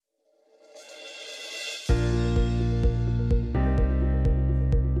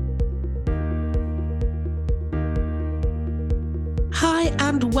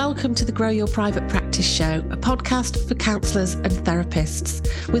and welcome to the Grow Your Private Practice Show, a podcast for counsellors and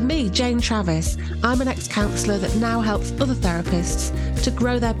therapists. With me, Jane Travis, I'm an ex-counsellor that now helps other therapists to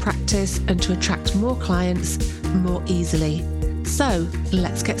grow their practice and to attract more clients more easily. So,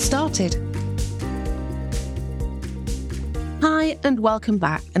 let's get started. Hi and welcome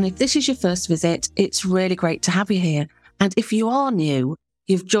back. And if this is your first visit, it's really great to have you here. And if you are new,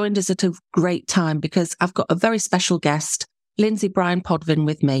 you've joined us at a great time because I've got a very special guest, Lindsay Bryan-Podvin,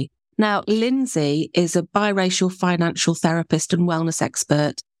 with me. Now, Lindsay is a biracial financial therapist and wellness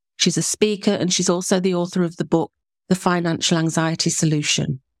expert. She's a speaker and she's also the author of the book, The Financial Anxiety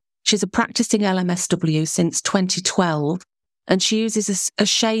Solution. She's a practicing LMSW since 2012, and she uses a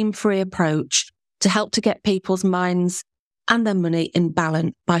shame-free approach to help to get people's minds and their money in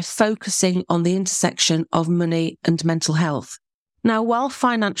balance by focusing on the intersection of money and mental health. Now, while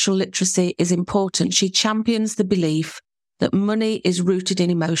financial literacy is important, she champions the belief that money is rooted in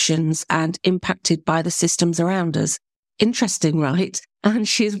emotions and impacted by the systems around us. Interesting, right? And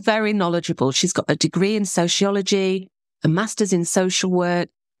she's very knowledgeable. She's got a degree in sociology, a master's in social work,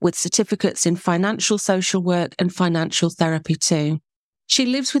 with certificates in financial social work and financial therapy too. She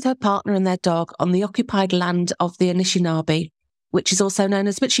lives with her partner and their dog on the occupied land of the Anishinaabe, which is also known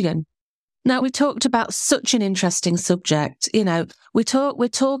as Michigan. Now, we talked about such an interesting subject. You know, we're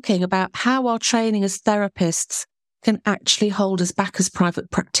talking about how our training as therapists can actually hold us back as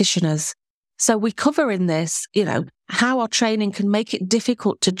private practitioners. So we cover in this, how our training can make it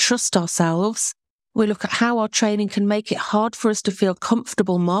difficult to trust ourselves. We look at how our training can make it hard for us to feel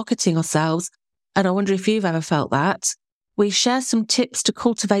comfortable marketing ourselves. And I wonder if you've ever felt that. We share some tips to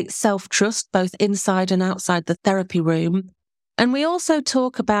cultivate self-trust, both inside and outside the therapy room. And we also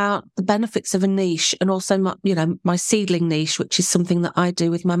talk about the benefits of a niche and also my seedling niche, which is something that I do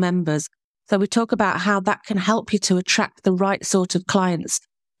with my members. So we talk about how that can help you to attract the right sort of clients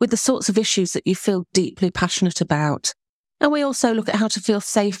with the sorts of issues that you feel deeply passionate about. And we also look at how to feel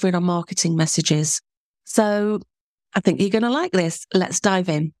safer in our marketing messages. So I think you're going to like this. Let's dive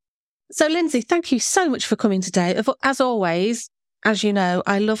in. So Lindsay, thank you so much for coming today. As always, as you know,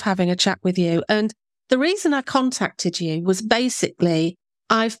 I love having a chat with you. And the reason I contacted you was basically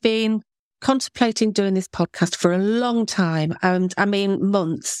I've been contemplating doing this podcast for a long time. And I mean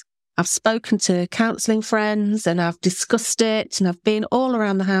months. I've spoken to counselling friends and I've discussed it and I've been all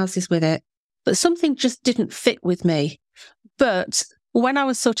around the houses with it, but something just didn't fit with me. But when I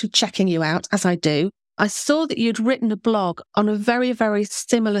was sort of checking you out, as I do, I saw that you'd written a blog on a very, very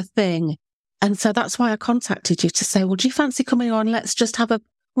similar thing. And so that's why I contacted you to say, well, do you fancy coming on? Let's just have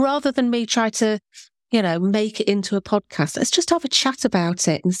rather than me try to, make it into a podcast, let's just have a chat about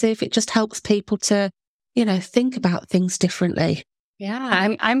it and see if it just helps people to, think about things differently.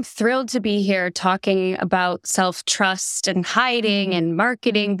 Yeah, I'm thrilled to be here talking about self-trust and hiding and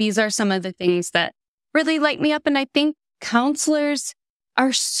marketing. These are some of the things that really light me up. And I think counselors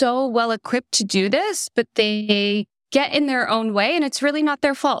are so well equipped to do this, but they get in their own way and it's really not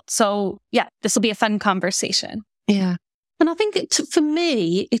their fault. So yeah, this will be a fun conversation. Yeah. And I think for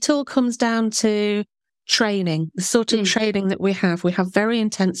me, it all comes down to training, the sort of training that we have. We have very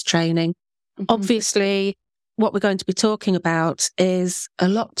intense training. Mm-hmm. Obviously, what we're going to be talking about is a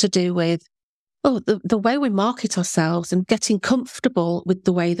lot to do with the way we market ourselves and getting comfortable with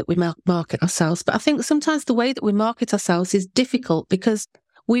the way that we market ourselves. But I think sometimes the way that we market ourselves is difficult because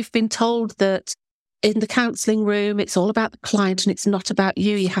we've been told that in the counselling room, it's all about the client and it's not about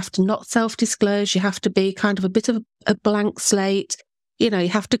you. You have to not self-disclose. You have to be kind of a bit of a blank slate. You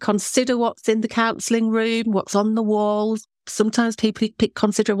have to consider what's in the counselling room, what's on the walls. Sometimes people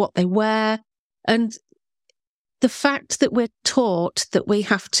consider what they wear. And the fact that we're taught that we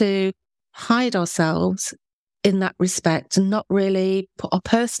have to hide ourselves in that respect and not really put our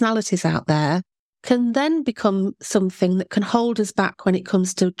personalities out there can then become something that can hold us back when it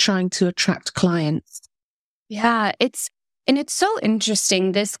comes to trying to attract clients. Yeah, it's so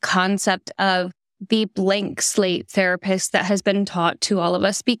interesting, this concept of the blank slate therapist that has been taught to all of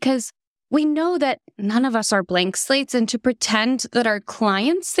us, because we know that none of us are blank slates, and to pretend that our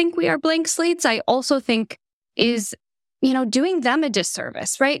clients think we are blank slates, I also think is, doing them a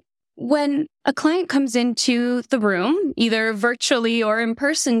disservice, right? When a client comes into the room, either virtually or in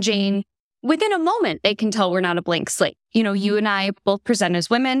person, Jane, within a moment, they can tell we're not a blank slate. You and I both present as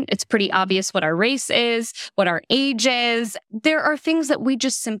women. It's pretty obvious what our race is, what our age is. There are things that we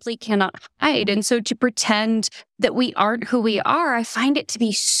just simply cannot hide. And so to pretend that we aren't who we are, I find it to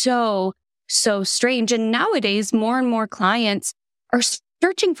be so, so strange. And nowadays, more and more clients are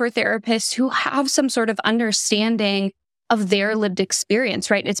searching for therapists who have some sort of understanding of their lived experience,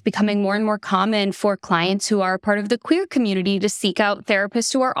 right? It's becoming more and more common for clients who are part of the queer community to seek out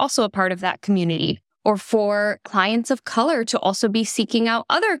therapists who are also a part of that community, or for clients of color to also be seeking out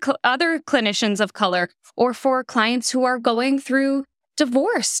other clinicians of color, or for clients who are going through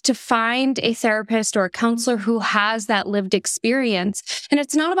divorce to find a therapist or a counselor who has that lived experience. And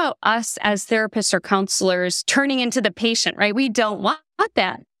it's not about us as therapists or counselors turning into the patient, right? We don't want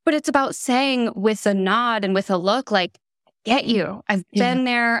that. But it's about saying with a nod and with a look like, get you. I've been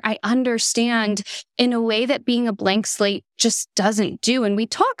there. I understand, in a way that being a blank slate just doesn't do. And we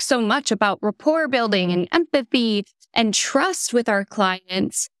talk so much about rapport building and empathy and trust with our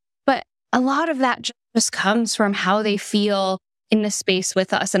clients, but a lot of that just comes from how they feel in the space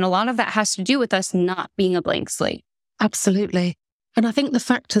with us. And a lot of that has to do with us not being a blank slate. Absolutely. And I think the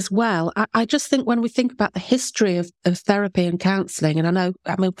fact as well, I just think when we think about the history of therapy and counselling, and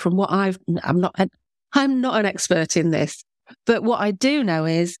I mean, from what I'm not an expert in this, but what I do know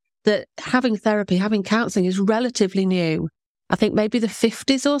is that having therapy, having counselling is relatively new. I think maybe the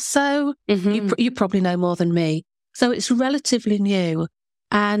 50s or so. Mm-hmm. You probably know more than me. So it's relatively new.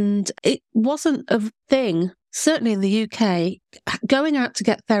 And it wasn't a thing, certainly in the UK. Going out to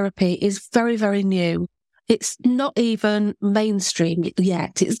get therapy is very, very new. It's not even mainstream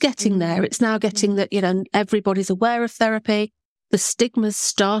yet. It's getting there. It's now getting that, everybody's aware of therapy. The stigma's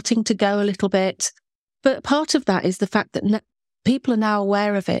starting to go a little bit. But part of that is the fact that people are now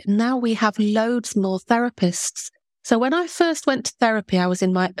aware of it. Now we have loads more therapists. So when I first went to therapy, I was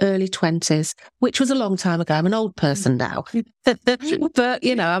in my early 20s, which was a long time ago. I'm an old person now. But,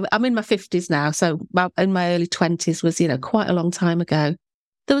 I'm in my 50s now. So in my early 20s was, quite a long time ago.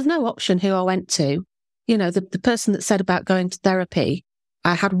 There was no option who I went to. The person that said about going to therapy,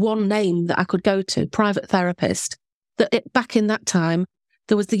 I had one name that I could go to, private therapist. Back in that time,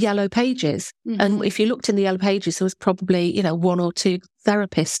 there was the yellow pages. Mm-hmm. And if you looked in the yellow pages, there was probably, one or two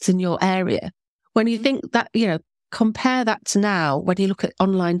therapists in your area. When you think that, compare that to now, when you look at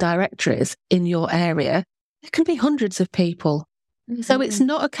online directories in your area, there can be hundreds of people. Mm-hmm. So it's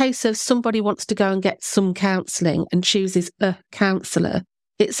not a case of somebody wants to go and get some counselling and chooses a counsellor.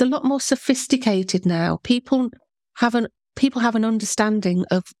 It's a lot more sophisticated now. People have an understanding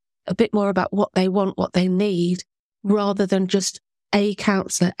of a bit more about what they want, what they need, rather than just a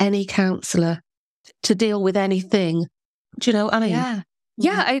counsellor, any counsellor to deal with anything. Do you know what I mean?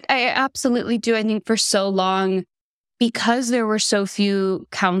 Yeah, I absolutely do. I think for so long, because there were so few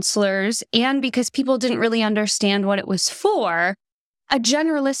counselors and because people didn't really understand what it was for, a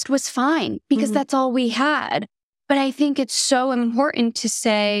generalist was fine because that's all we had. But I think it's so important to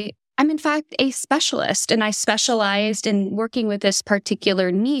say, I'm in fact a specialist and I specialized in working with this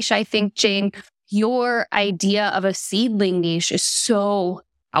particular niche. I think, Jane, your idea of a seedling niche is so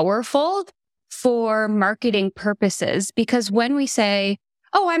powerful for marketing purposes, because when we say,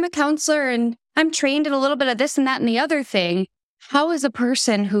 oh, I'm a counselor and I'm trained in a little bit of this and that and the other thing, how is a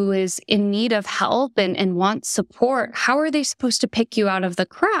person who is in need of help and wants support, how are they supposed to pick you out of the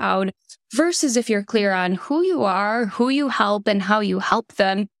crowd? Versus if you're clear on who you are, who you help, and how you help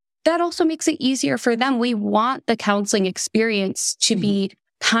them, that also makes it easier for them. We want the counseling experience to be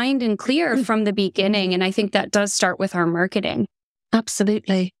kind and clear from the beginning. And I think that does start with our marketing.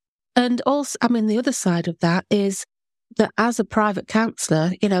 Absolutely. And also, the other side of that is that as a private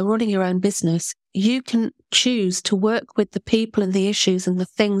counsellor, running your own business, you can choose to work with the people and the issues and the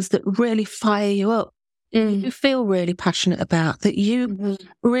things that really fire you up. You feel really passionate about, that you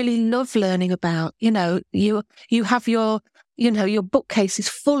really love learning about. You have your bookcase is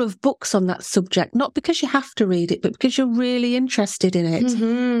full of books on that subject, not because you have to read it, but because you're really interested in it.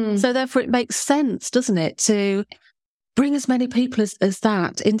 Mm-hmm. So therefore it makes sense, doesn't it, to bring as many people as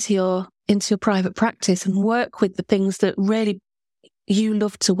that into your private practice and work with the things that really you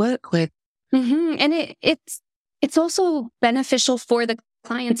love to work with. Mm-hmm. And it's also beneficial for the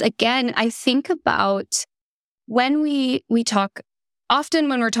clients. Again, I think about when we talk, often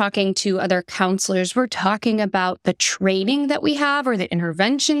when we're talking to other counselors, we're talking about the training that we have or the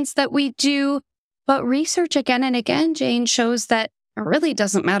interventions that we do. But research again and again, Jane, shows that it really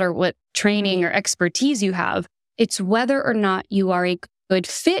doesn't matter what training or expertise you have. It's whether or not you are a good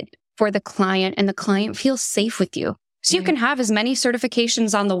fit for the client and the client feels safe with you. So you can have as many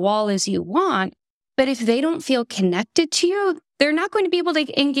certifications on the wall as you want, but if they don't feel connected to you, they're not going to be able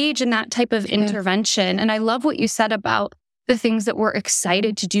to engage in that type of intervention. And I love what you said about the things that we're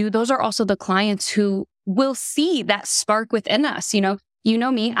excited to do. Those are also the clients who will see that spark within us. You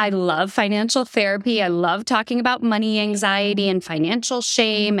know me, I love financial therapy. I love talking about money anxiety and financial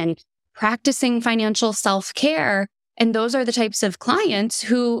shame and practicing financial self-care. And those are the types of clients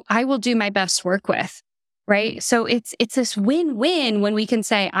who I will do my best work with. right? So it's this win-win when we can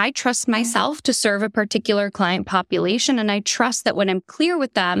say, I trust myself to serve a particular client population. And I trust that when I'm clear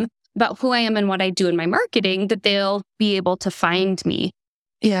with them about who I am and what I do in my marketing, that they'll be able to find me.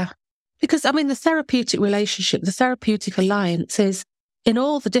 Yeah. Because I mean, the therapeutic relationship, the therapeutic alliance is in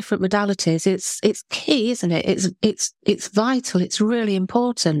all the different modalities. It's key, isn't it? It's vital. It's really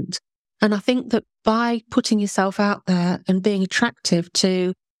important. And I think that by putting yourself out there and being attractive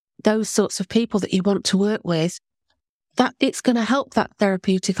to those sorts of people that you want to work with, that it's going to help that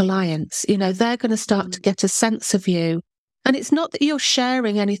therapeutic alliance. You know, they're going to start to get a sense of you. And it's not that you're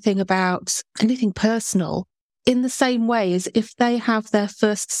sharing anything personal. In the same way as if they have their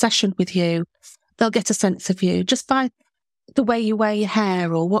first session with you, they'll get a sense of you just by the way you wear your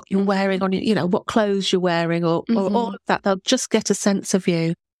hair or what you're wearing on, you know, what clothes you're wearing or all of that. They'll just get a sense of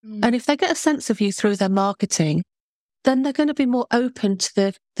you. And if they get a sense of you through their marketing, then they're going to be more open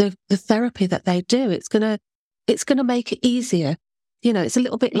to the therapy that they do. It's going to make it easier. You know, it's a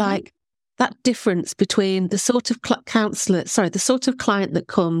little bit like that difference between the sort of the sort of client that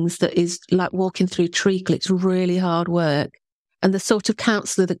comes that is like walking through treacle, it's really hard work. And the sort of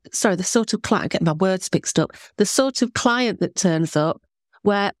the sort of client, I get my words mixed up, the sort of client that turns up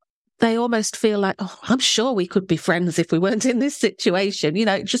where they almost feel like, oh, I'm sure we could be friends if we weren't in this situation. You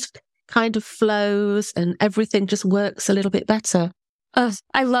know, it just kind of flows and everything just works a little bit better.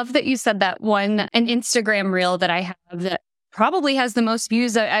 I love that you said that. An Instagram reel that I have that probably has the most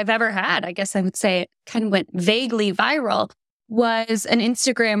views I've ever had, I guess I would say it kind of went vaguely viral, was an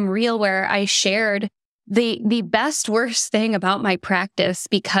Instagram reel where I shared the best worst thing about my practice,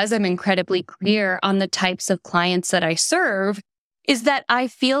 because I'm incredibly clear on the types of clients that I serve, is that I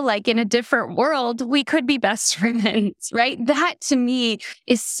feel like in a different world, we could be best friends, right? That to me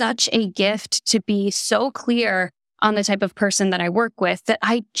is such a gift, to be so clear on the type of person that I work with, that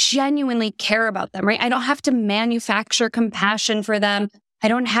I genuinely care about them, right? I don't have to manufacture compassion for them. I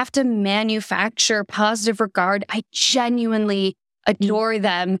don't have to manufacture positive regard. I genuinely adore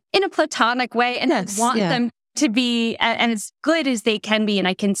them in a platonic way, and I want them to be and as good as they can be. And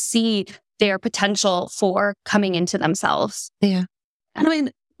I can see their potential for coming into themselves. Yeah. And I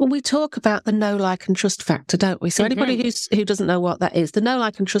mean, when we talk about the know, like, and trust factor, don't we? So anybody who doesn't know what that is, the know,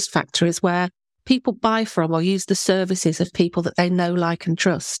 like, and trust factor is where people buy from or use the services of people that they know, like, and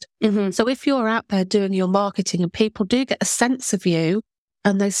trust. So if you're out there doing your marketing and people do get a sense of you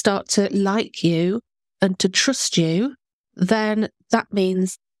and they start to like you and to trust you, then that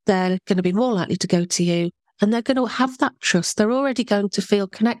means they're going to be more likely to go to you and they're going to have that trust. They're already going to feel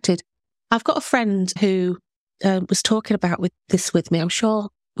connected. I've got a friend who was talking about this with me. I'm sure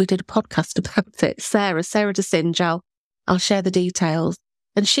we did a podcast about it. Sarah DeSinge. I'll share the details.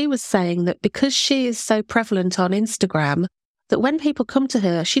 And she was saying that because she is so prevalent on Instagram, that when people come to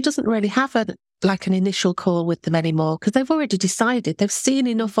her, she doesn't really have an initial call with them anymore, because they've already decided. They've seen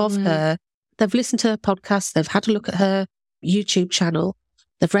enough of her. They've listened to her podcast. They've had a look at her YouTube channel.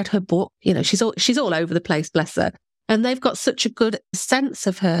 They've read her book. You know, she's all over the place, bless her. And they've got such a good sense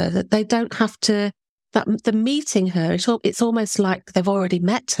of her that they don't have to, the meeting her, it's almost like they've already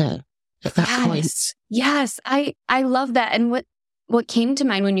met her at that point. Yes, I love that. And what came to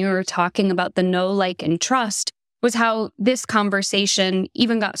mind when you were talking about the know, like, and trust was how this conversation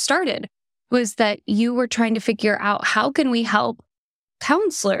even got started, was that you were trying to figure out how can we help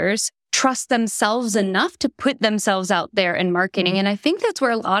counselors trust themselves enough to put themselves out there in marketing. And I think that's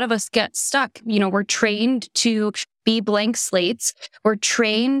where a lot of us get stuck. You know, we're trained to be blank slates. We're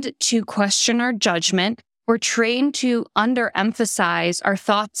trained to question our judgment. We're trained to underemphasize our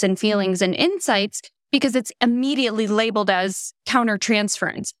thoughts and feelings and insights because it's immediately labeled as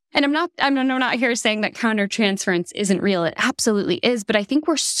countertransference. And I'm not here saying that countertransference isn't real. It absolutely is. But I think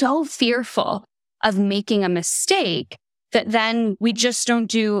we're so fearful of making a mistake that then we just don't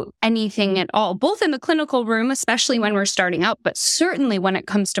do anything at all, both in the clinical room, especially when we're starting out, but certainly when it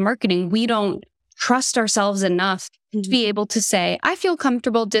comes to marketing, we don't trust ourselves enough to be able to say, I feel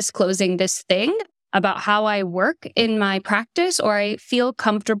comfortable disclosing this thing about how I work in my practice, or I feel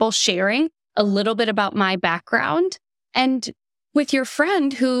comfortable sharing a little bit about my background. And with your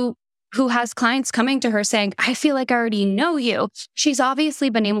friend who has clients coming to her saying, I feel like I already know you, she's obviously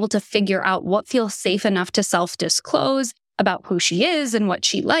been able to figure out what feels safe enough to self-disclose about who she is and what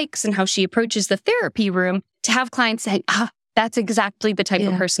she likes and how she approaches the therapy room, to have clients saying, that's exactly the type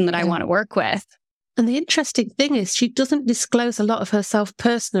of person that I want to work with. And the interesting thing is she doesn't disclose a lot of herself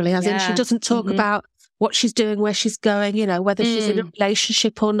personally, as in she doesn't talk about what she's doing, where she's going, you know, whether she's in a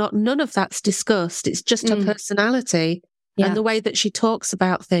relationship or not. None of that's discussed. It's just her personality and the way that she talks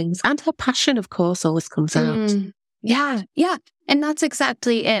about things. And her passion, of course, always comes out. Yeah. And that's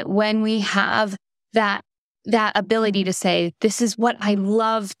exactly it. When we have that that ability to say, this is what I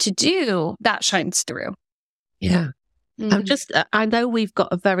love to do, that shines through. Yeah. I know we've got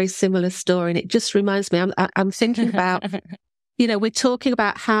a very similar story, and it just reminds me, I'm thinking about, we're talking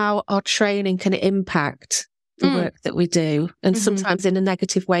about how our training can impact the work that we do, and sometimes in a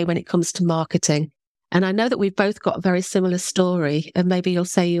negative way when it comes to marketing. And I know that we've both got a very similar story, and maybe you'll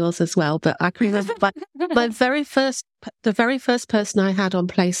say yours as well, but I can remember the very first person I had on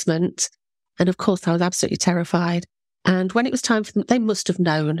placement, and of course I was absolutely terrified. And when it was time for them, they must have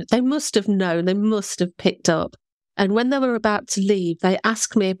picked up. And when they were about to leave, they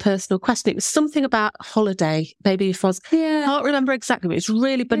asked me a personal question. It was something about holiday, maybe if I can't remember exactly, but it was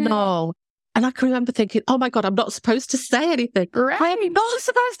really banal. And I can remember thinking, oh my God, I'm not supposed to say anything. Right. I'm not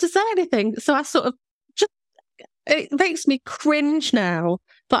supposed to say anything. So I sort of it makes me cringe now.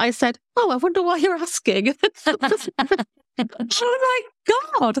 But I said, oh, I wonder why you're asking. Oh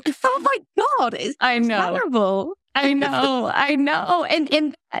my God. I know. Terrible. I know.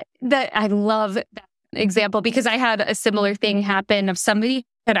 And that I love that example, because I had a similar thing happen of somebody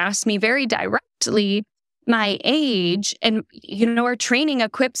that asked me very directly my age. And, our training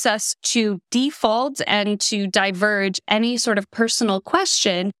equips us to default and to diverge any sort of personal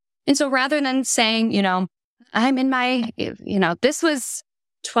question. And so rather than saying, I'm in my, this was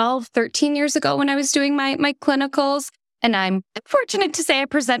 12, 13 years ago when I was doing my clinicals. And I'm fortunate to say I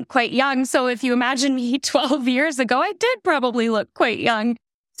present quite young. So if you imagine me 12 years ago, I did probably look quite young.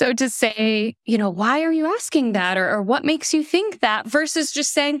 So to say, why are you asking that? Or what makes you think that? Versus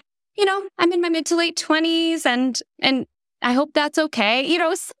just saying, I'm in my mid to late 20s and I hope that's okay,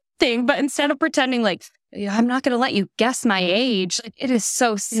 something. But instead of pretending like, I'm not going to let you guess my age, it is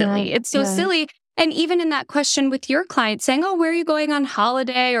so silly. Yeah, it's so silly. And even in that question with your client saying, oh, where are you going on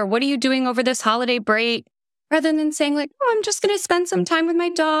holiday? Or what are you doing over this holiday break? Rather than saying like, oh, I'm just going to spend some time with my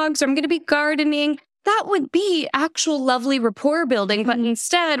dogs, or I'm going to be gardening. That would be actual lovely rapport building. But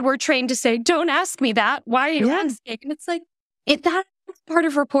instead, we're trained to say, don't ask me that. Why are you asking? And it's like, that's part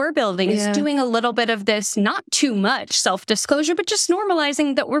of rapport building is doing a little bit of this, not too much self-disclosure, but just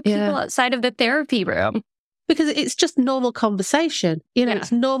normalizing that we're people outside of the therapy room. Because it's just normal conversation.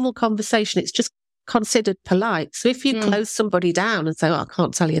 It's normal conversation. It's just considered polite. So if you close somebody down and say, oh, I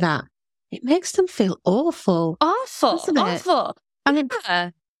can't tell you that, it makes them feel awful. Awful. I mean,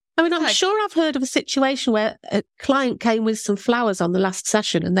 I'm sure I've heard of a situation where a client came with some flowers on the last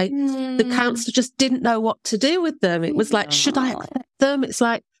session and the counsellor just didn't know what to do with them. It was like, should I accept them? It's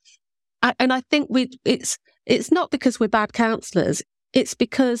like, I think it's not because we're bad counsellors. It's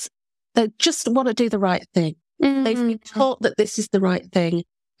because they just want to do the right thing. They've been taught that this is the right thing,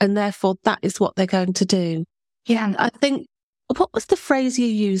 and therefore that is what they're going to do. Yeah. And I think, what was the phrase you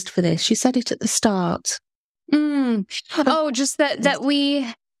used for this? You said it at the start. Oh, just that we,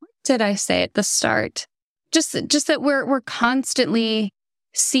 what did I say at the start? Just that we're constantly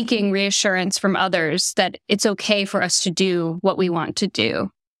seeking reassurance from others that it's okay for us to do what we want to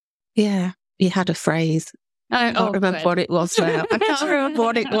do. Yeah. You had a phrase. I can't remember what it was now. I can't remember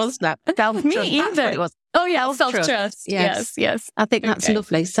what it was now. Me either. Oh, yeah, self-trust. Yes. I think that's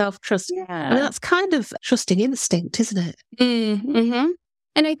lovely. Self-trust. Yeah. I mean, that's kind of trusting instinct, isn't it? Mm-hmm.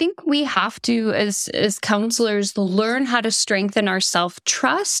 And I think we have to, as counselors, learn how to strengthen our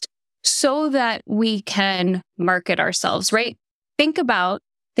self-trust so that we can market ourselves, right? Think about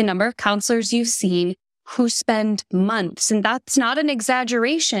the number of counselors you've seen who spend months, and that's not an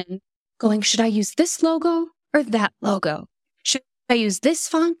exaggeration, going, should I use this logo or that logo? Should I use this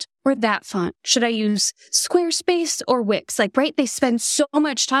font or that font? Should I use Squarespace or Wix? Right? They spend so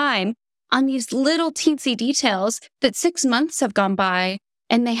much time on these little teensy details that 6 months have gone by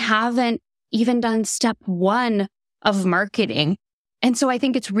and they haven't even done step one of marketing. And so I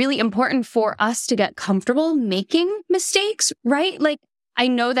think it's really important for us to get comfortable making mistakes, right? I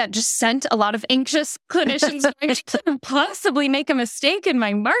know that just sent a lot of anxious clinicians going, I couldn't possibly make a mistake in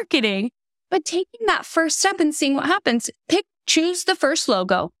my marketing. But taking that first step and seeing what happens, choose the first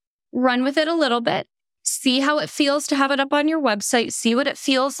logo, run with it a little bit, see how it feels to have it up on your website, see what it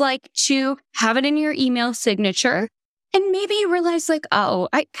feels like to have it in your email signature. And maybe you realize oh,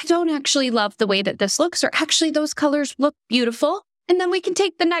 I don't actually love the way that this looks, or actually those colors look beautiful. And then we can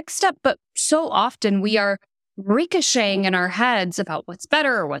take the next step. But so often we are ricocheting in our heads about what's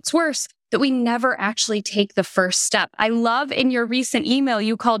better or what's worse, that we never actually take the first step. I love in your recent email,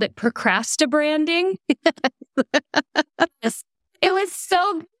 you called it procrastinating. Yes. It was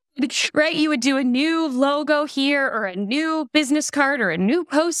so good, right? You would do a new logo here or a new business card or a new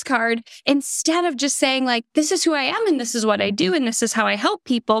postcard. Instead of just saying this is who I am and this is what I do and this is how I help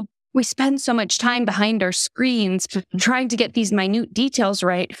people. We spend so much time behind our screens trying to get these minute details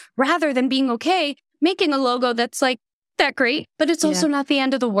right, rather than being okay making a logo that's like that great, but it's also not the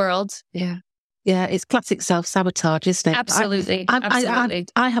end of the world. Yeah. Yeah, it's classic self-sabotage, isn't it? Absolutely.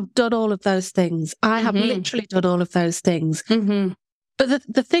 I have done all of those things. I have literally done all of those things. But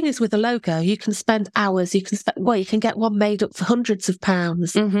the thing is with a logo, you can spend hours, you can get one made up for hundreds of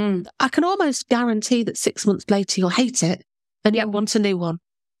pounds. I can almost guarantee that 6 months later you'll hate it and you'll want a new one.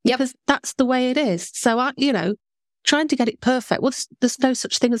 Because that's the way it is. So, trying to get it perfect, well, there's no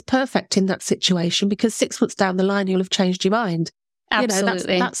such thing as perfect in that situation because 6 months down the line, you'll have changed your mind.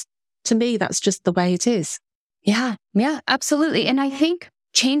 Absolutely. That's to me, that's just the way it is. Yeah, absolutely. And I think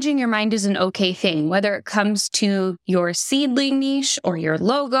changing your mind is an okay thing, whether it comes to your seedling niche or your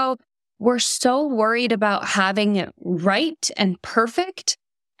logo. We're so worried about having it right and perfect.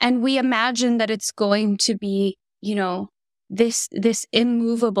 And we imagine that it's going to be, this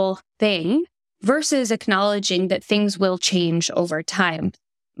immovable thing versus acknowledging that things will change over time.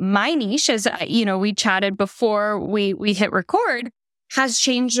 My niche, as we chatted before we hit record, has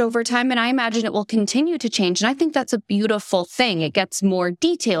changed over time, and I imagine it will continue to change. And I think that's a beautiful thing. It gets more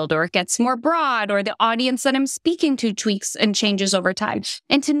detailed, or it gets more broad, or the audience that I'm speaking to tweaks and changes over time.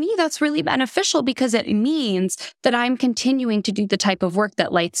 And to me, that's really beneficial because it means that I'm continuing to do the type of work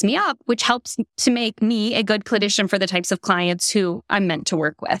that lights me up, which helps to make me a good clinician for the types of clients who I'm meant to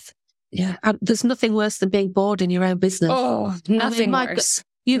work with. Yeah, there's nothing worse than being bored in your own business. Oh, nothing worse.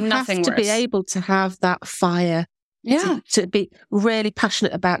 You have to be able to have that fire. Yeah. To be really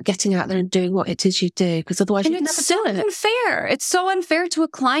passionate about getting out there and doing what it is you do, because otherwise you'd never do it. Unfair. It's so unfair to a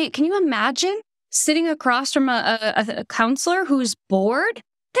client. Can you imagine sitting across from a counselor who's bored?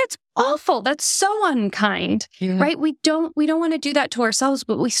 That's awful. That's so unkind, right? We don't want to do that to ourselves,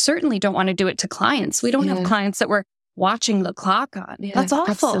 but we certainly don't want to do it to clients. We don't have clients that we're watching the clock on. That's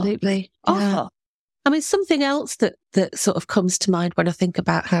awful. Absolutely. Awful. Yeah. I mean, something else that sort of comes to mind when I think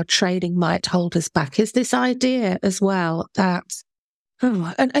about how training might hold us back is this idea as well that,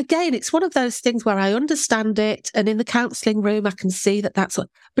 and again, it's one of those things where I understand it, and in the counselling room, I can see that that's what,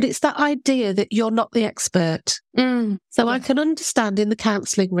 but it's that idea that you're not the expert. So I can understand in the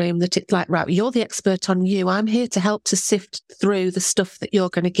counselling room that it's like, right, you're the expert on you. I'm here to help to sift through the stuff that you're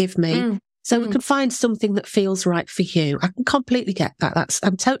going to give me. So we can find something that feels right for you. I can completely get that.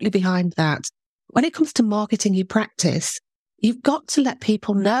 I'm totally behind that. When it comes to marketing your practice, you've got to let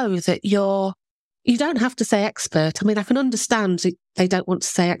people know that you don't have to say expert. I mean, I can understand they don't want to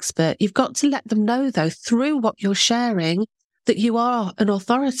say expert. You've got to let them know, though, through what you're sharing, that you are an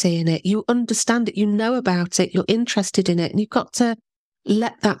authority in it. You understand it. You know about it. You're interested in it. And you've got to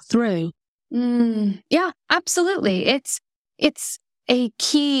let that through. Yeah, absolutely. It's a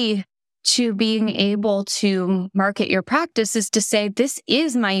key to being able to market your practice is to say, this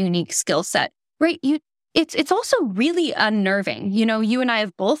is my unique skill set. Right. It's also really unnerving. You and I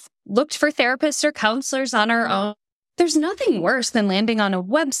have both looked for therapists or counselors on our own. There's nothing worse than landing on a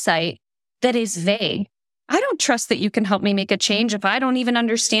website that is vague. I don't trust that you can help me make a change if I don't even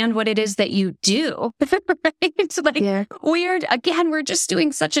understand what it is that you do. Right? It's weird. Again, we're just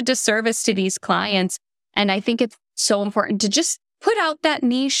doing such a disservice to these clients. And I think it's so important to just put out that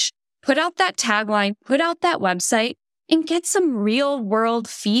niche, put out that tagline, put out that website, and get some real world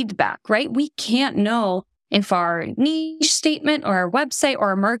feedback, right? We can't know if our niche statement or our website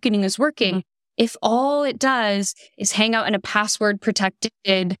or our marketing is working if all it does is hang out in a password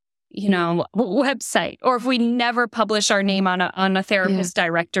protected, website, or if we never publish our name on a therapist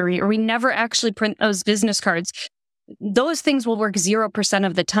directory, or we never actually print those business cards. Those things will work 0%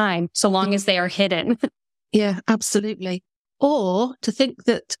 of the time, so long as they are hidden. Yeah, absolutely. Or to think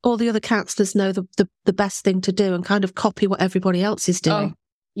that all the other counsellors know the best thing to do and kind of copy what everybody else is doing.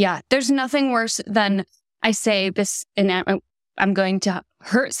 Yeah, there's nothing worse than I say this, and I'm going to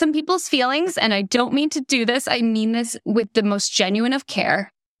hurt some people's feelings, and I don't mean to do this. I mean this with the most genuine of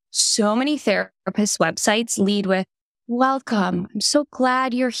care. So many therapist websites lead with, "Welcome. I'm so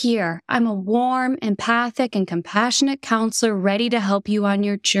glad you're here. I'm a warm, empathic, and compassionate counselor ready to help you on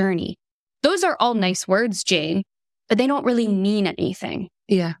your journey." Those are all nice words, Jane, but they don't really mean anything.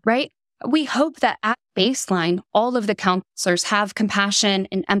 Yeah. Right? We hope that at baseline, all of the counselors have compassion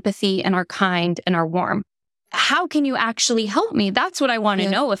and empathy and are kind and are warm. How can you actually help me? That's what I want to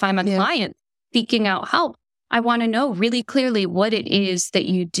know if I'm a client seeking out help. I want to know really clearly what it is that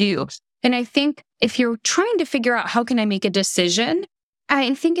you do. And I think if you're trying to figure out how can I make a decision,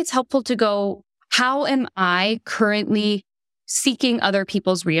 I think it's helpful to go, how am I currently seeking other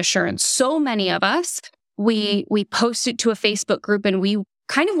people's reassurance? So many of us, we post it to a Facebook group and we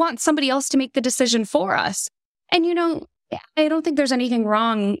kind of want somebody else to make the decision for us. And, I don't think there's anything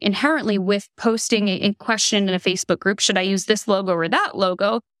wrong inherently with posting a question in a Facebook group. Should I use this logo or that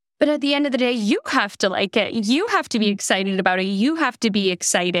logo? But at the end of the day, you have to like it. You have to be excited about it. You have to be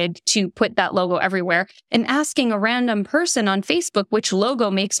excited to put that logo everywhere. And asking a random person on Facebook which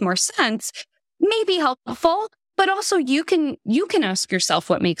logo makes more sense may be helpful, but also you can ask yourself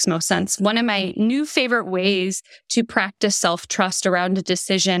what makes most sense. One of my new favorite ways to practice self-trust around a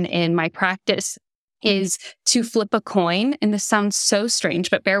decision in my practice is to flip a coin. And this sounds so strange,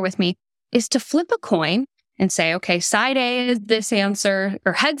 but bear with me, is to flip a coin and say, okay, side A is this answer,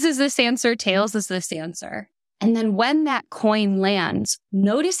 or heads is this answer, tails is this answer. And then when that coin lands,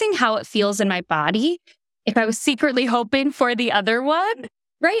 noticing how it feels in my body, if I was secretly hoping for the other one,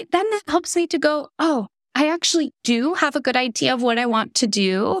 right? Then that helps me to go, oh, I actually do have a good idea of what I want to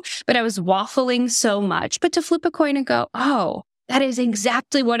do, but I was waffling so much. But to flip a coin and go, oh, that is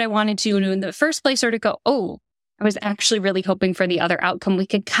exactly what I wanted to do in the first place, or to go, oh, I was actually really hoping for the other outcome. We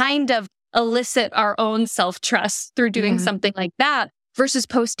could kind of elicit our own self-trust through doing something like that versus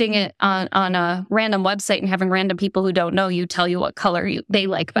posting it on a random website and having random people who don't know you tell you what color they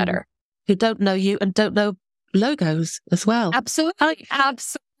like better. Who don't know you and don't know logos as well. Absolutely.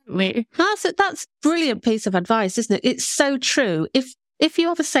 Absolutely. That's a brilliant piece of advice, isn't it? It's so true. If you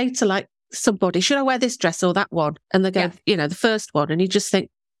ever say to like somebody, should I wear this dress or that one? And they go, the first one. And you just think,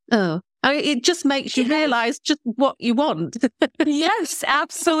 oh, it just makes you realize just what you want. Yes,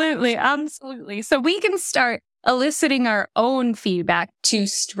 absolutely. Absolutely. So we can start eliciting our own feedback to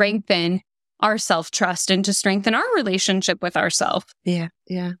strengthen our self-trust and to strengthen our relationship with ourselves. Yeah.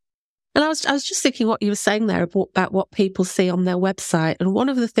 Yeah. And I was just thinking what you were saying there about what people see on their website. And one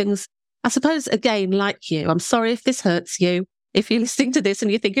of the things, I suppose, again, like you, I'm sorry if this hurts you. If you're listening to this and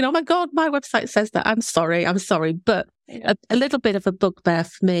you're thinking, oh my God, my website says that, I'm sorry. But a little bit of a bugbear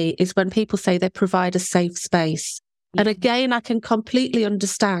for me is when people say they provide a safe space. And again, I can completely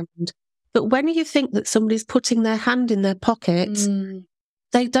understand. But when you think that somebody's putting their hand in their pocket,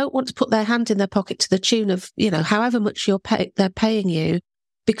 they don't want to put their hand in their pocket to the tune of, however much they're paying you,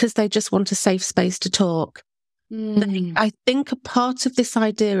 because they just want a safe space to talk. I think a part of this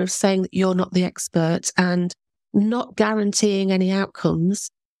idea of saying that you're not the expert and not guaranteeing any outcomes,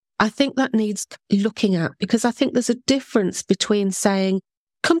 I think that needs looking at, because I think there's a difference between saying,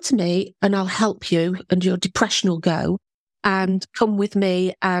 come to me and I'll help you and your depression will go, and come with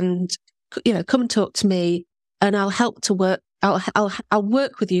me and, come and talk to me and I'll help to work. I'll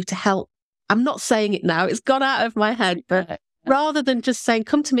work with you to help. I'm not saying it now. It's gone out of my head, but rather than just saying,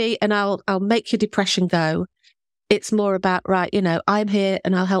 come to me and I'll make your depression go. It's more about, right, I'm here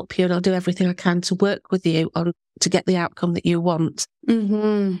and I'll help you and I'll do everything I can to work with you to get the outcome that you want.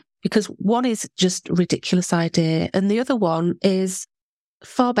 Because one is just a ridiculous idea. And the other one is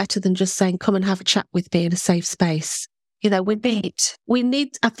far better than just saying, come and have a chat with me in a safe space. We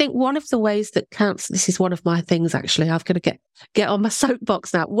need, I think one of the ways that counts, this is one of my things, actually, I've got to get on my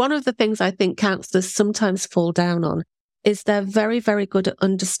soapbox now. One of the things I think counselors sometimes fall down on is they're very, very good at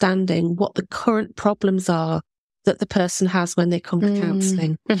understanding what the current problems are that the person has when they come to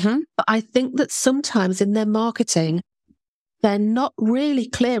counselling. But I think that sometimes in their marketing, they're not really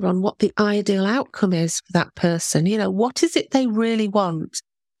clear on what the ideal outcome is for that person. What is it they really want?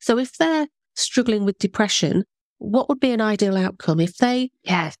 So if they're struggling with depression, what would be an ideal outcome? If they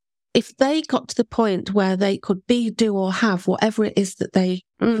got to the point where they could be, do or have whatever it is that they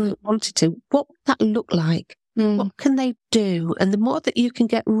wanted to, what would that look like? What can they do? And the more that you can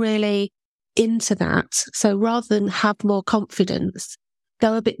get really into that, so rather than have more confidence,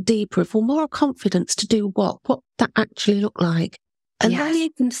 go a bit deeper of, more confidence to do what that actually look like. And then you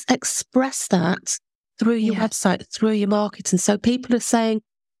can express that through your website, through your marketing. So people are saying,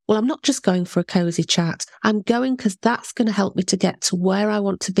 well, I'm not just going for a cozy chat. I'm going because that's going to help me to get to where I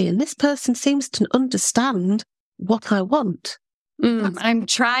want to be. And this person seems to understand what I want. I'm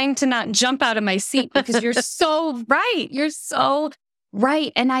trying to not jump out of my seat because you're so right. You're so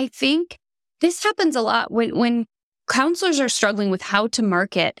right. And I think this happens a lot when counselors are struggling with how to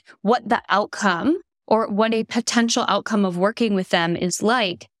market what the outcome or what a potential outcome of working with them is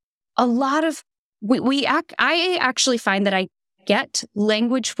like. A lot of I actually find that I get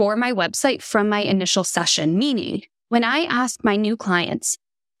language for my website from my initial session, meaning when I ask my new clients,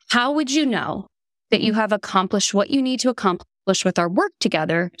 how would you know that you have accomplished what you need to accomplish with our work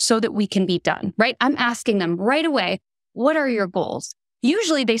together so that we can be done, right? I'm asking them right away, what are your goals?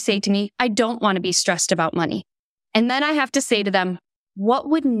 Usually they say to me, I don't want to be stressed about money. And then I have to say to them, what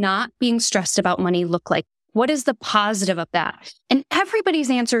would not being stressed about money look like? What is the positive of that? And everybody's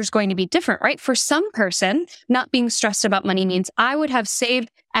answer is going to be different, right? For some person, not being stressed about money means I would have saved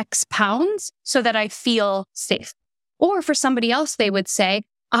X pounds so that I feel safe. Or for somebody else, they would say,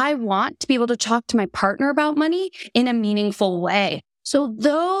 I want to be able to talk to my partner about money in a meaningful way. So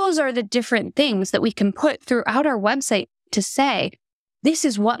those are the different things that we can put throughout our website to say, this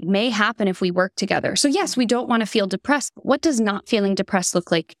is what may happen if we work together. So yes, we don't want to feel depressed, but what does not feeling depressed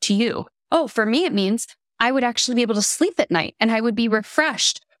look like to you? Oh, for me, it means I would actually be able to sleep at night and I would be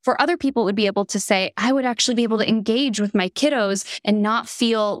refreshed. For other people, it would be able to say, I would actually be able to engage with my kiddos and not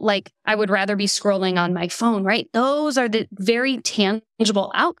feel like I would rather be scrolling on my phone, right? Those are the very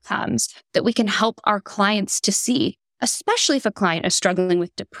tangible outcomes that we can help our clients to see, especially if a client is struggling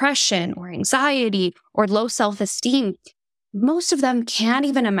with depression or anxiety or low self-esteem. Most of them can't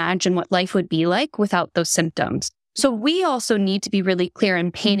even imagine what life would be like without those symptoms. So we also need to be really clear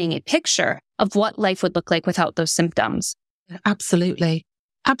in painting a picture of what life would look like without those symptoms. Absolutely.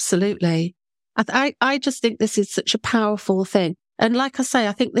 Absolutely. I just think this is such a powerful thing. And like I say,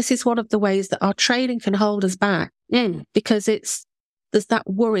 I think this is one of the ways that our training can hold us back because there's that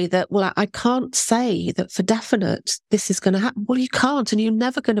worry that, well, I can't say that for definite this is going to happen. Well, you can't, and you're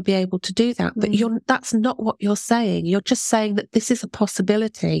never going to be able to do that. But that's not what you're saying. You're just saying that this is a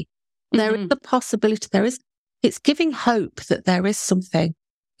possibility. There is a possibility. It's giving hope that there is something,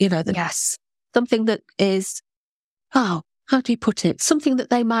 something that is, how do you put it? Something that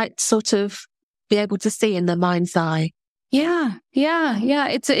they might sort of be able to see in their mind's eye. Yeah.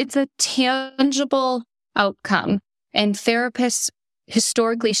 It's a tangible outcome. And therapists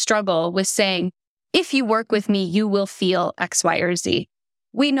historically struggle with saying, if you work with me, you will feel X, Y, or Z.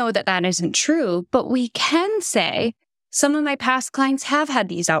 We know that that isn't true, but we can say some of my past clients have had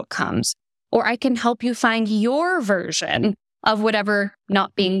these outcomes, or I can help you find your version of whatever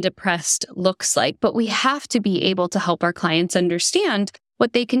not being depressed looks like. But we have to be able to help our clients understand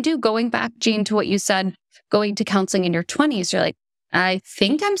what they can do. Going back, Jean, to what you said, going to counseling in your 20s, you're like, I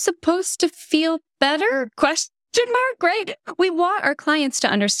think I'm supposed to feel better? Right? We want our clients to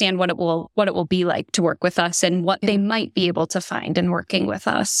understand what it will be like to work with us and what they might be able to find in working with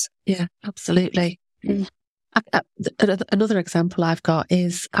us. Yeah, absolutely. Another example I've got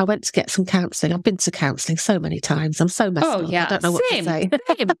is I went to get some counselling. I've been to counselling so many times. I'm so messed up. Yeah. I don't know what to say.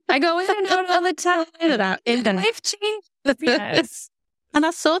 Same. I go in and out all the time. Life change. Yes. And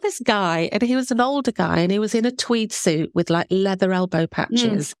I saw this guy, and he was an older guy, and he was in a tweed suit with like leather elbow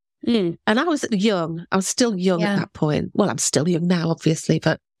patches. And I was young. I was still young at that point. Well, I'm still young now, obviously,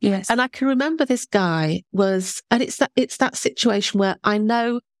 but yes. And I can remember this guy and it's that situation where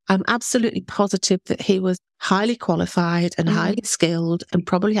I'm absolutely positive that he was highly qualified and highly skilled and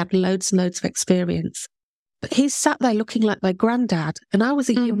probably had loads and loads of experience. But he sat there looking like my granddad, and I was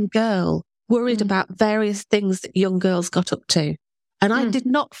a young girl worried about various things that young girls got up to. And I did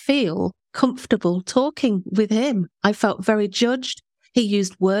not feel comfortable talking with him. I felt very judged. He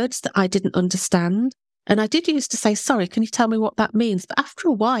used words that I didn't understand. And I did used to say, sorry, can you tell me what that means? But after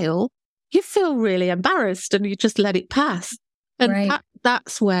a while, you feel really embarrassed and you just let it pass. And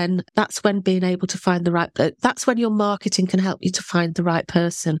that's when being able to find the right, that's when your marketing can help you to find the right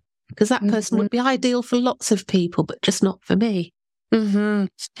person. Because that person would be ideal for lots of people, but just not for me. And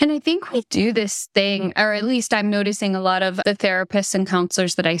I think we do this thing, or at least I'm noticing a lot of the therapists and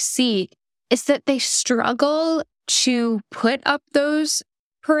counselors that I see, is that they struggle to put up those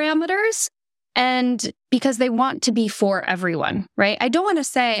parameters, and because they want to be for everyone, right? I don't want to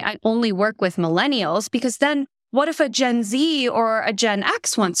say I only work with millennials, because then what if a Gen Z or a Gen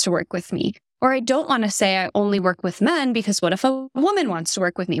X wants to work with me? Or I don't want to say I only work with men, because what if a woman wants to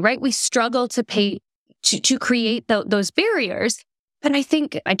work with me, right? We struggle to create those barriers. But I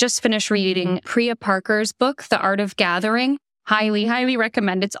think I just finished reading Priya Parker's book, The Art of Gathering. Highly, highly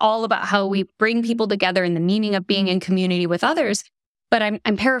recommend. It's all about how we bring people together and the meaning of being in community with others. But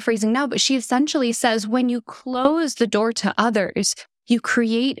I'm paraphrasing now, but she essentially says, when you close the door to others, you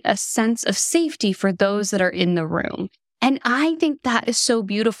create a sense of safety for those that are in the room. And I think that is so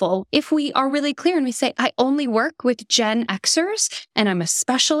beautiful. If we are really clear and we say, I only work with Gen Xers and I'm a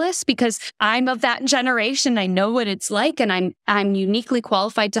specialist because I'm of that generation, I know what it's like, and I'm uniquely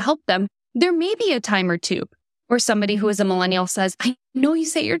qualified to help them. There may be a time or two where somebody who is a millennial says, I know you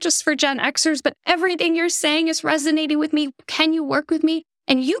say you're just for Gen Xers, but everything you're saying is resonating with me. Can you work with me?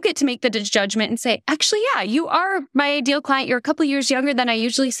 And you get to make the judgment and say, actually, yeah, you are my ideal client. You're a couple of years younger than I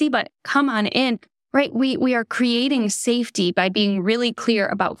usually see, but come on in. Right? We are creating safety by being really clear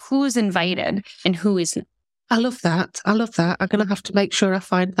about who's invited and who isn't. I love that. I'm going to have to make sure I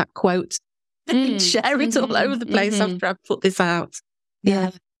find that quote and share it all over the place after I put this out.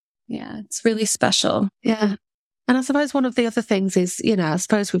 Yeah. Yeah, it's really special. Yeah. And I suppose one of the other things is, I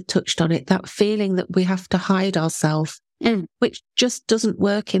suppose we've touched on it, that feeling that we have to hide ourselves, which just doesn't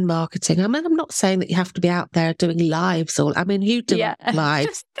work in marketing. I mean, I'm not saying that you have to be out there doing lives you do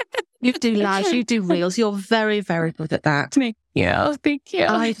lives. You do lives, you do reels. You're very, very good at that. Thank you.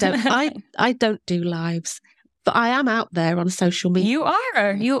 I don't do lives, but I am out there on social media.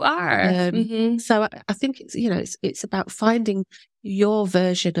 You are. So I think it's about finding your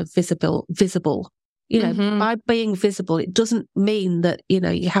version of visible. By being visible, it doesn't mean that,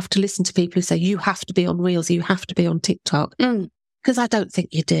 you have to listen to people who say you have to be on reels, you have to be on TikTok. Because I don't think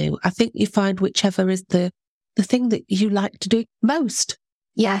you do. I think you find whichever is the thing that you like to do most.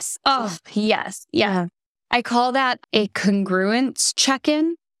 Yes. Oh, yes. Yeah. I call that a congruence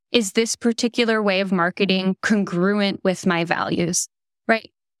check-in. Is this particular way of marketing congruent with my values?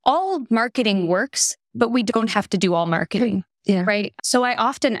 Right? All marketing works, but we don't have to do all marketing. Yeah. Right? So I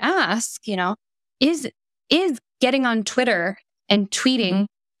often ask, is getting on Twitter and tweeting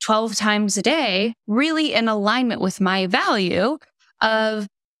 12 times a day really in alignment with my value of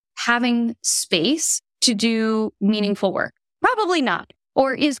having space to do meaningful work? Probably not.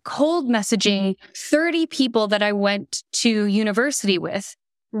 Or is cold messaging 30 people that I went to university with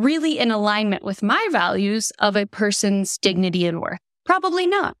really in alignment with my values of a person's dignity and worth? Probably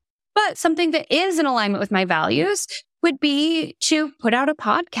not. But something that is in alignment with my values would be to put out a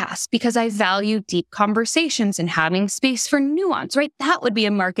podcast because I value deep conversations and having space for nuance, right? That would be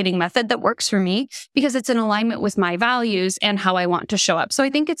a marketing method that works for me because it's in alignment with my values and how I want to show up. So I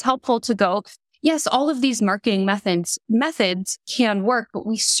think it's helpful to go, yes, all of these marketing methods can work, but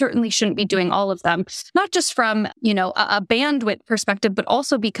we certainly shouldn't be doing all of them, not just from, a bandwidth perspective, but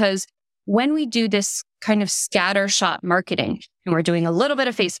also because when we do this kind of scattershot marketing and we're doing a little bit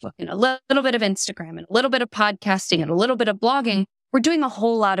of Facebook and a little bit of Instagram and a little bit of podcasting and a little bit of blogging, we're doing a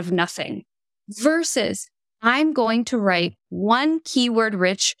whole lot of nothing versus I'm going to write one keyword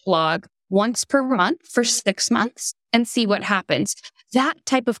rich blog once per month for 6 months and see what happens. That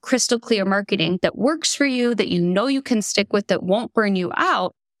type of crystal clear marketing that works for you, that you can stick with, that won't burn you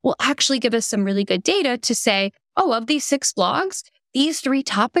out, will actually give us some really good data to say, oh, of these 6 blogs, these 3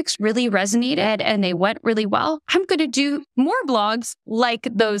 topics really resonated and they went really well. I'm going to do more blogs like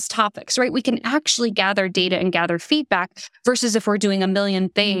those topics, right? We can actually gather data and gather feedback versus if we're doing a million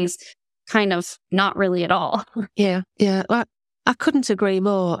things, kind of not really at all. Yeah. Well, I couldn't agree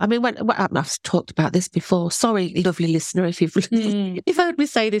more. I mean, I've talked about this before. Sorry, lovely listener, if you've heard me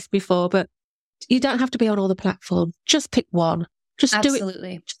say this before, but you don't have to be on all the platforms. Just pick one. Just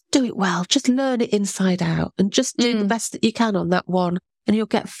Absolutely. do it well. Just learn it inside out and just do the best that you can on that one. And you'll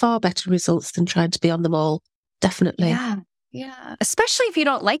get far better results than trying to be on them all. Definitely. Yeah. Especially if you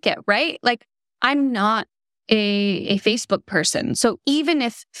don't like it, right? Like I'm not a Facebook person. So even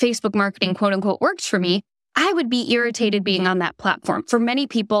if Facebook marketing, quote unquote, works for me, I would be irritated being on that platform. For many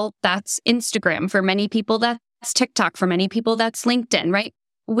people, that's Instagram. For many people, that's TikTok. For many people, that's LinkedIn, right?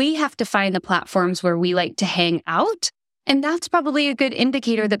 We have to find the platforms where we like to hang out. And that's probably a good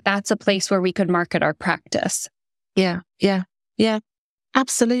indicator that that's a place where we could market our practice. Yeah.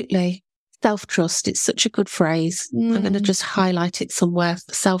 Absolutely. Self-trust. It's such a good phrase. I'm going to just highlight it somewhere.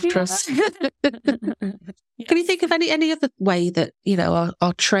 Self-trust. Can you think of any other way that,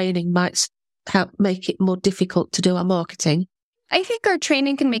 our training might help make it more difficult to do our marketing? I think our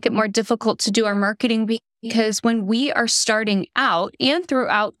training can make it more difficult to do our marketing because when we are starting out and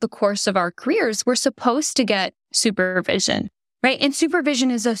throughout the course of our careers, we're supposed to get supervision, right? And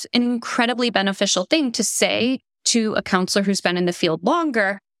supervision is an incredibly beneficial thing to say to a counselor who's been in the field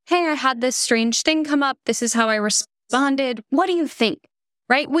longer. Hey, I had this strange thing come up. This is how I responded. What do you think?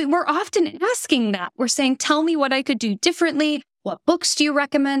 Right? We're often asking that. We're saying, tell me what I could do differently. What books do you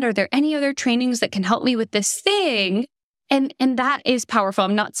recommend? Are there any other trainings that can help me with this thing? And that is powerful.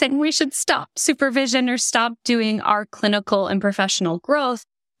 I'm not saying we should stop supervision or stop doing our clinical and professional growth.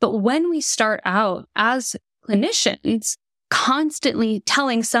 But when we start out as clinicians, constantly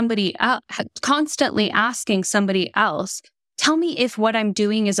telling somebody else, constantly asking somebody else, tell me if what I'm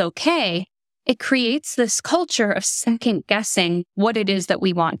doing is okay, it creates this culture of second guessing what it is that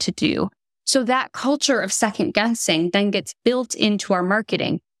we want to do. So that culture of second guessing then gets built into our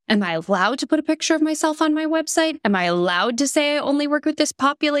marketing. Am I allowed to put a picture of myself on my website? Am I allowed to say I only work with this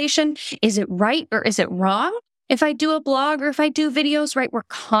population? Is it right or is it wrong? If I do a blog or if I do videos, right, we're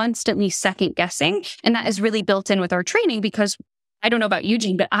constantly second guessing. And that is really built in with our training because I don't know about you,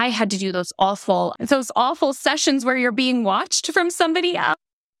 Jean, but I had to do those awful sessions where you're being watched from somebody else.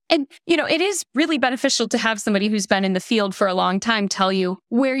 And, it is really beneficial to have somebody who's been in the field for a long time tell you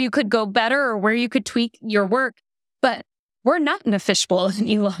where you could go better or where you could tweak your work. But we're not in a fishbowl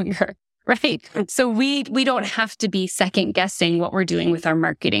any longer, right? So we don't have to be second guessing what we're doing with our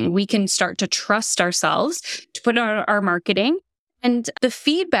marketing. We can start to trust ourselves to put out our marketing. And the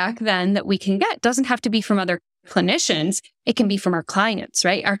feedback then that we can get doesn't have to be from other clinicians. It can be from our clients,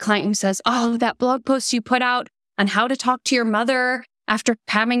 right? Our client who says, oh, that blog post you put out on how to talk to your mother after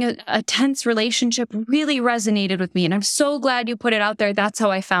having a tense relationship really resonated with me. And I'm so glad you put it out there. That's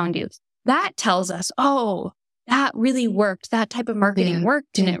how I found you. That tells us, oh, that really worked. That type of marketing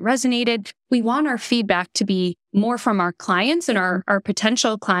worked and it resonated. We want our feedback to be more from our clients and our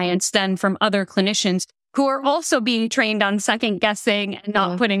potential clients than from other clinicians who are also being trained on second guessing and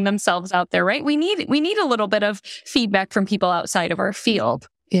not putting themselves out there, right? We need a little bit of feedback from people outside of our field.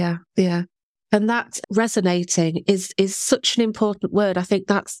 Yeah. And that resonating is such an important word. I think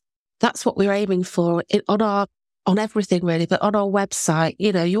that's what we're aiming for on everything really, but on our website,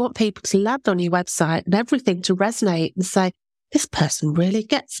 you want people to land on your website and everything to resonate and say, this person really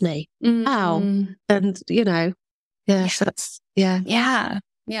gets me. Wow. And, so that's, Yeah.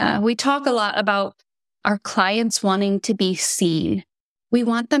 We talk a lot about our clients wanting to be seen. We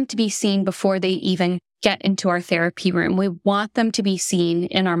want them to be seen before they even get into our therapy room. We want them to be seen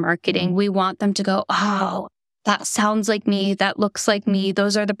in our marketing. We want them to go, oh, that sounds like me. That looks like me.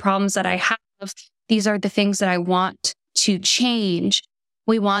 Those are the problems that I have. These are the things that I want to change.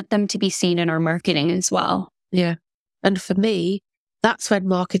 We want them to be seen in our marketing as well. Yeah. And for me, that's when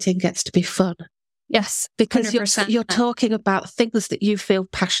marketing gets to be fun. Yes. Because you're talking about things that you feel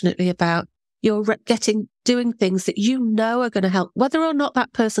passionately about. You're doing things that are going to help. Whether or not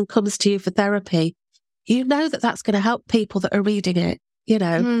that person comes to you for therapy, that's going to help people that are reading it.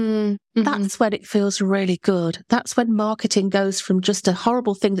 That's when it feels really good. That's when marketing goes from just a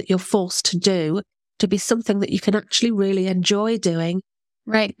horrible thing that you're forced to do to be something that you can actually really enjoy doing.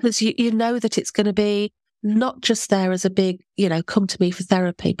 Right. Because you know that it's going to be not just there as a big, come to me for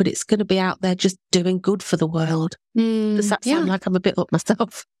therapy, but it's going to be out there just doing good for the world. Does that sound like I'm a bit up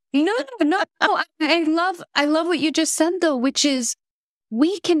myself? No. I love what you just said though, which is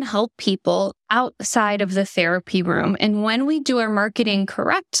we can help people outside of the therapy room. And when we do our marketing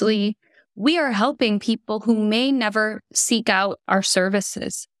correctly, we are helping people who may never seek out our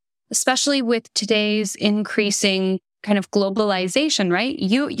services, especially with today's increasing kind of globalization, right?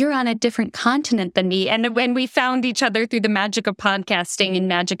 You're on a different continent than me. And when we found each other through the magic of podcasting and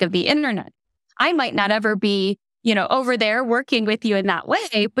magic of the internet, I might not ever be over there working with you in that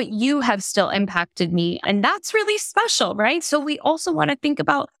way, but you have still impacted me. And that's really special, right? So we also want to think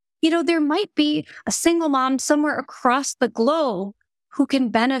about, there might be a single mom somewhere across the globe who can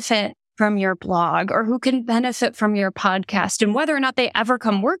benefit from your blog or who can benefit from your podcast. And whether or not they ever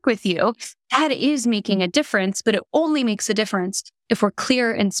come work with you, that is making a difference, but it only makes a difference if we're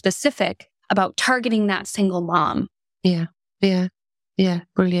clear and specific about targeting that single mom. Yeah.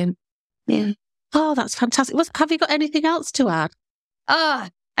 Brilliant. Yeah. Oh, that's fantastic. Have you got anything else to add?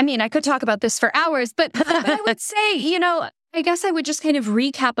 I could talk about this for hours, but I would say, I guess I would just kind of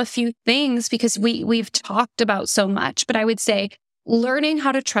recap a few things because we've talked about so much, but I would say learning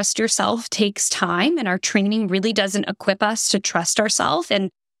how to trust yourself takes time, and our training really doesn't equip us to trust ourselves.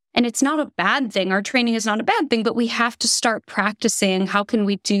 And it's not a bad thing. Our training is not a bad thing, but we have to start practicing. How can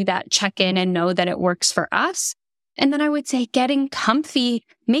we do that check-in and know that it works for us? And then I would say getting comfy,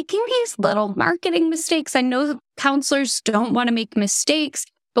 making these little marketing mistakes. I know counselors don't want to make mistakes,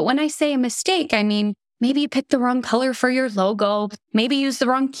 but when I say a mistake, I mean, maybe you picked the wrong color for your logo, maybe use the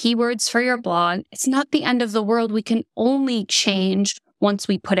wrong keywords for your blog. It's not the end of the world. We can only change once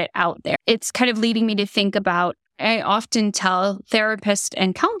we put it out there. It's kind of leading me to think about, I often tell therapists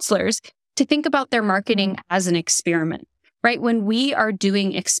and counselors to think about their marketing as an experiment, right? When we are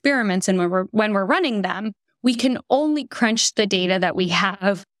doing experiments and when we're running them, we can only crunch the data that we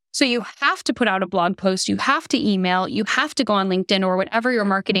have. So you have to put out a blog post, you have to email, you have to go on LinkedIn or whatever your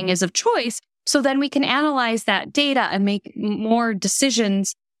marketing is of choice. So then we can analyze that data and make more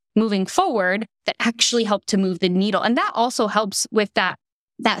decisions moving forward that actually help to move the needle. And that also helps with that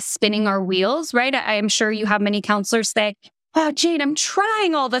spinning our wheels, right? I am sure you have many counselors say, wow, Jane, I'm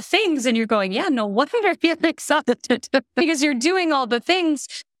trying all the things. And you're going, yeah, no wonder you're excited because you're doing all the things.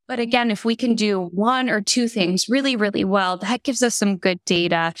 But again, if we can do one or two things really, really well, that gives us some good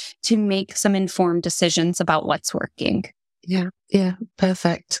data to make some informed decisions about what's working. Yeah,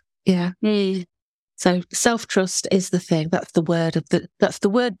 perfect. Yeah. So self-trust is the thing. That's the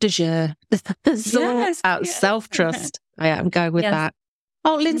word du jour. It's all about self-trust. I'm going with that.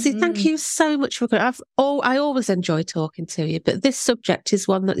 Oh, Lindsay, thank you so much for going. I always enjoy talking to you, but this subject is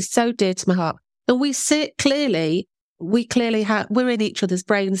one that is so dear to my heart. And we're in each other's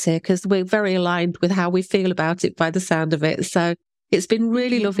brains here because we're very aligned with how we feel about it by the sound of it. So it's been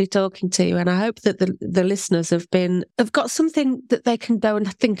really lovely talking to you. And I hope that the listeners have got something that they can go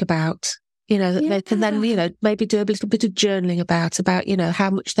and think about, that they can then, maybe do a little bit of journaling about,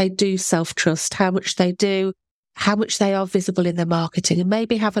 how much they do self-trust, how much they do how much they are visible in their marketing, and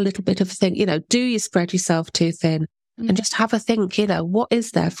maybe have a little bit of a think, do you spread yourself too thin? And just have a think, what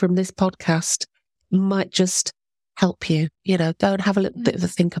is there from this podcast might just help you, go and have a little bit of a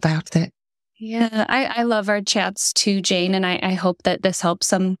think about it. Yeah, I love our chats too, Jane, and I hope that this helps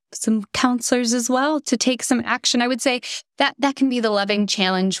some counselors as well to take some action. I would say that can be the loving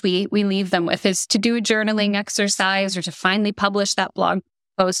challenge we leave them with, is to do a journaling exercise or to finally publish that blog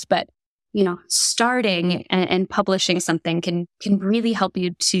post. But, starting and publishing something can really help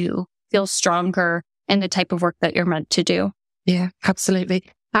you to feel stronger in the type of work that you're meant to do. Yeah, absolutely.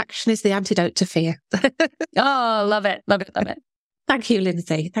 Action is the antidote to fear. Oh, love it. Love it. Love it. Thank you,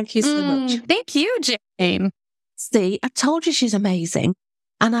 Lindsay. Thank you so much. Thank you, Jane. See, I told you she's amazing.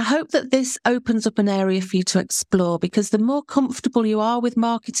 And I hope that this opens up an area for you to explore, because the more comfortable you are with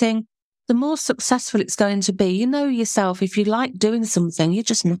marketing, the more successful it's going to be. You know yourself, if you like doing something, you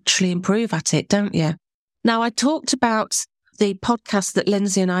just naturally improve at it, don't you? Now, I talked about the podcast that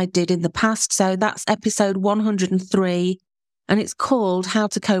Lindsay and I did in the past. So that's episode 103, and it's called How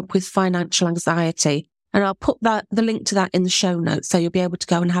to Cope with Financial Anxiety. And I'll put the link to that in the show notes, so you'll be able to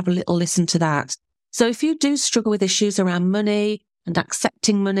go and have a little listen to that. So if you do struggle with issues around money and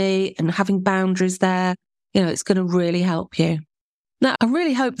accepting money and having boundaries there, it's going to really help you. Now, I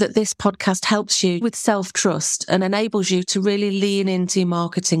really hope that this podcast helps you with self-trust and enables you to really lean into your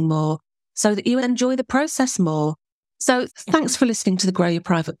marketing more so that you enjoy the process more. So thanks for listening to the Grow Your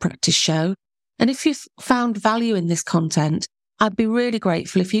Private Practice show. And if you've found value in this content, I'd be really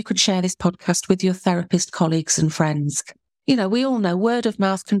grateful if you could share this podcast with your therapist colleagues and friends. We all know word of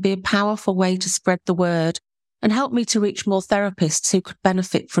mouth can be a powerful way to spread the word and help me to reach more therapists who could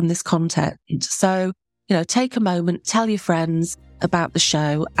benefit from this content. So, take a moment, tell your friends about the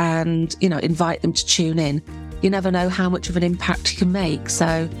show and, invite them to tune in. You never know how much of an impact you can make.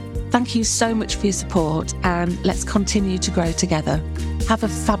 So thank you so much for your support, and let's continue to grow together. Have a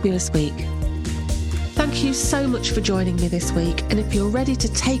fabulous week. Thank you so much for joining me this week. And if you're ready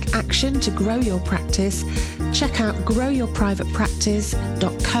to take action to grow your practice, check out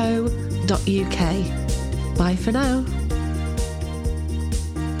growyourprivatepractice.co.uk. Bye for now.